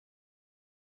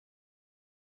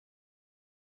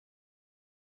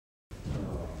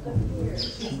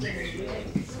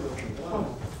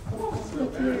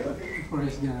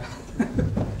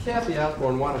Kathy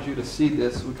Osborne wanted you to see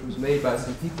this, which was made by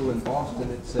some people in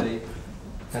Boston. It's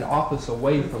an office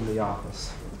away from the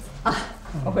office.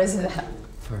 What is that?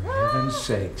 For heaven's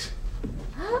sakes.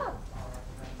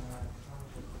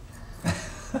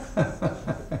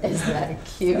 Is that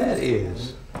cute? That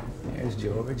is. There's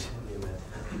George.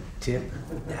 Tip.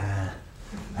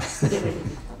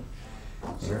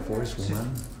 Air Force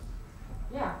One.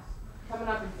 Yeah, coming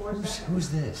up in 4 seconds. Who's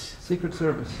this? Secret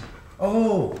Service.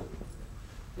 Oh!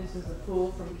 This is a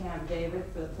pool from Camp David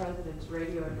for the President's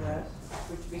radio address,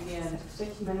 which begins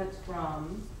 6 minutes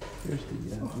from Here's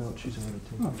the note she's already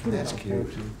taken. Oh, that's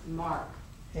cute. Mark.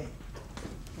 Hey.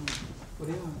 What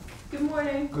do you want? Good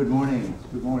morning. Good morning.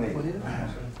 Good morning. What do you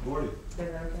want? Good morning. Is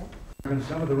that okay? And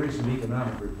some of the recent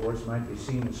economic reports might be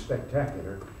seen as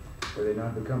spectacular, were they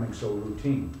not becoming so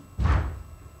routine.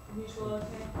 Mutual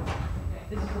okay?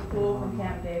 This is a pool from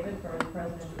Camp David for the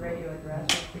President's radio address,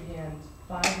 which begins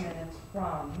 5 minutes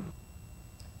from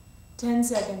 10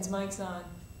 seconds, mic's on.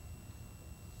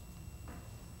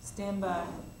 Stand by.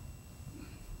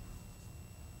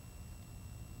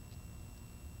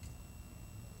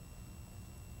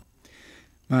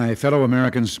 My fellow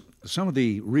Americans, some of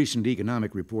the recent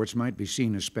economic reports might be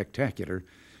seen as spectacular,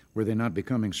 were they not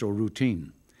becoming so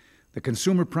routine. The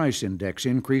Consumer Price Index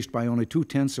increased by only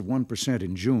 0.2%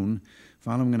 in June,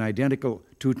 following an identical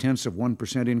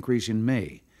 0.2% increase in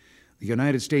May. The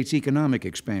United States economic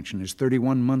expansion is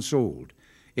 31 months old.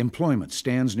 Employment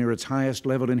stands near its highest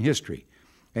level in history,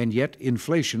 and yet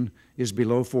inflation is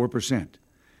below 4%.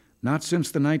 Not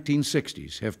since the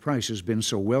 1960s have prices been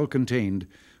so well contained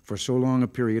for so long a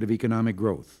period of economic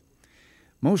growth.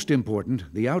 Most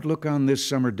important, the outlook on this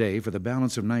summer day for the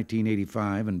balance of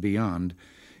 1985 and beyond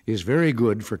is very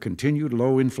good for continued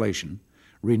low inflation,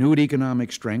 renewed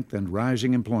economic strength, and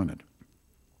rising employment.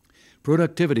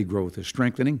 Productivity growth is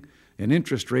strengthening, and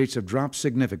interest rates have dropped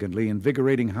significantly,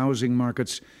 invigorating housing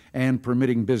markets and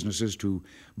permitting businesses to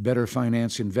better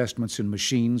finance investments in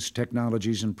machines,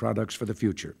 technologies, and products for the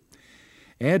future.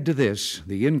 Add to this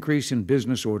the increase in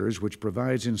business orders, which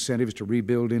provides incentives to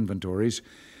rebuild inventories,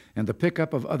 and the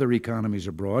pickup of other economies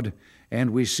abroad,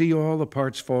 and we see all the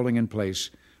parts falling in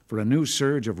place for a new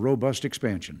surge of robust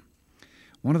expansion.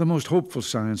 One of the most hopeful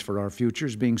signs for our future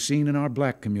is being seen in our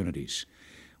black communities.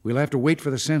 We'll have to wait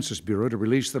for the Census Bureau to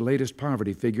release the latest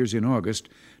poverty figures in August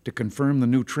to confirm the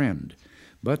new trend,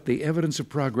 but the evidence of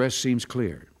progress seems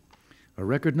clear. A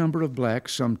record number of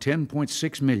blacks, some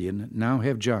 10.6 million, now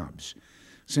have jobs.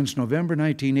 Since November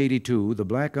 1982, the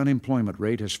black unemployment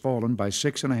rate has fallen by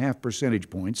 6.5 percentage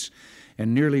points,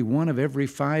 and nearly 1 of every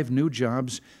 5 new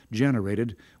jobs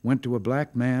generated went to a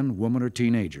black man, woman, or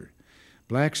teenager.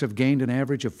 Blacks have gained an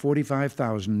average of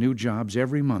 45,000 new jobs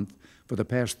every month for the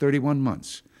past 31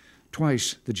 months,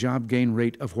 twice the job gain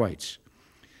rate of whites.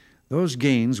 Those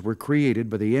gains were created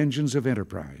by the engines of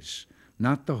enterprise,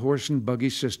 not the horse and buggy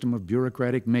system of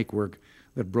bureaucratic makework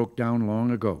that broke down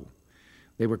long ago.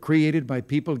 They were created by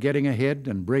people getting ahead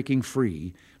and breaking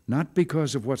free, not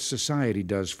because of what society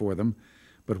does for them,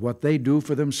 but what they do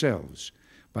for themselves,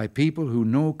 by people who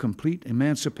know complete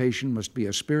emancipation must be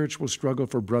a spiritual struggle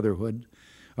for brotherhood,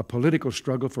 a political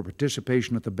struggle for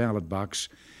participation at the ballot box,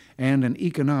 and an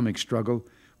economic struggle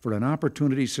for an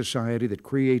opportunity society that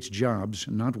creates jobs,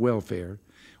 not welfare,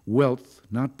 wealth,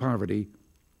 not poverty,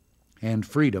 and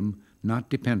freedom, not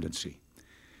dependency.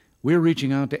 We're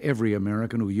reaching out to every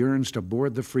American who yearns to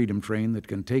board the freedom train that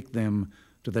can take them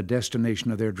to the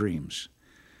destination of their dreams.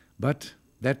 But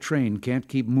that train can't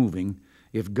keep moving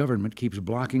if government keeps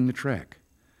blocking the track.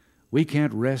 We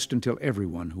can't rest until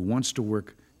everyone who wants to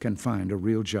work can find a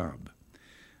real job.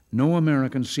 No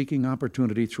American seeking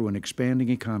opportunity through an expanding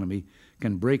economy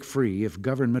can break free if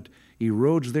government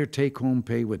erodes their take-home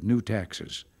pay with new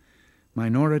taxes.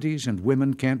 Minorities and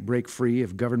women can't break free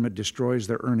if government destroys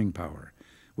their earning power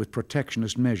with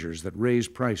protectionist measures that raise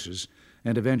prices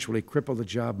and eventually cripple the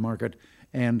job market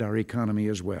and our economy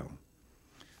as well.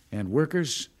 And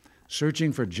workers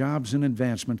searching for jobs and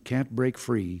advancement can't break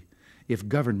free if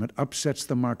government upsets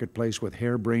the marketplace with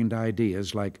harebrained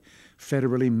ideas like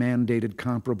federally mandated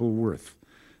comparable worth,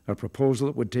 a proposal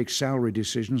that would take salary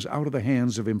decisions out of the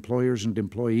hands of employers and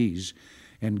employees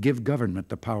and give government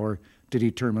the power to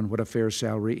determine what a fair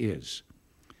salary is.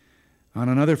 On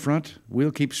another front,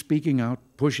 we'll keep speaking out,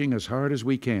 pushing as hard as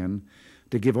we can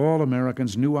to give all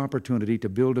Americans new opportunity to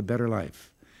build a better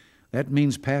life. That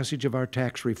means passage of our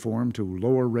tax reform to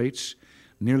lower rates,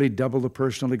 nearly double the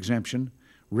personal exemption,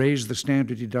 raise the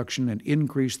standard deduction, and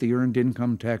increase the earned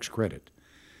income tax credit.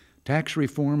 Tax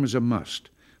reform is a must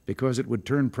because it would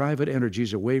turn private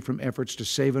energies away from efforts to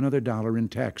save another dollar in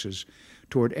taxes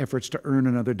toward efforts to earn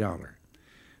another dollar.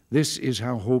 This is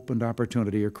how hope and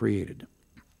opportunity are created.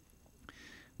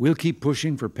 We'll keep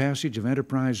pushing for passage of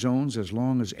enterprise zones as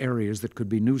long as areas that could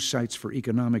be new sites for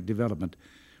economic development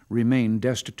remain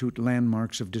destitute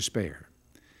landmarks of despair.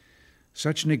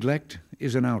 Such neglect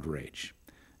is an outrage,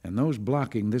 and those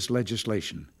blocking this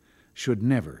legislation should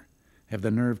never have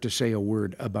the nerve to say a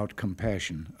word about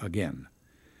compassion again.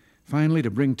 Finally, to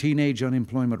bring teenage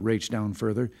unemployment rates down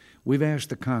further, we've asked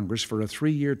the Congress for a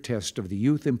 3-year test of the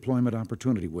Youth Employment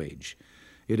Opportunity Wage.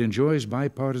 It enjoys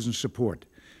bipartisan support.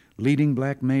 Leading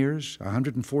black mayors,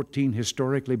 114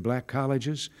 historically black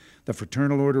colleges, the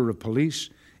Fraternal Order of Police,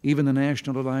 even the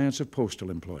National Alliance of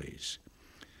Postal Employees.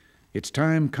 It's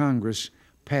time Congress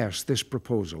passed this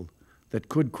proposal that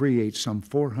could create some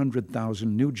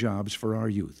 400,000 new jobs for our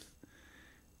youth.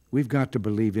 We've got to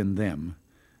believe in them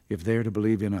if they're to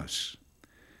believe in us.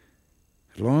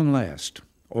 At long last,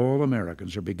 all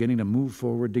Americans are beginning to move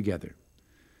forward together.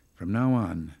 From now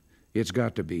on, it's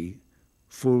got to be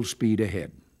full speed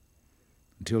ahead.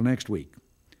 Until next week,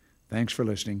 thanks for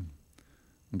listening,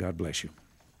 and God bless you.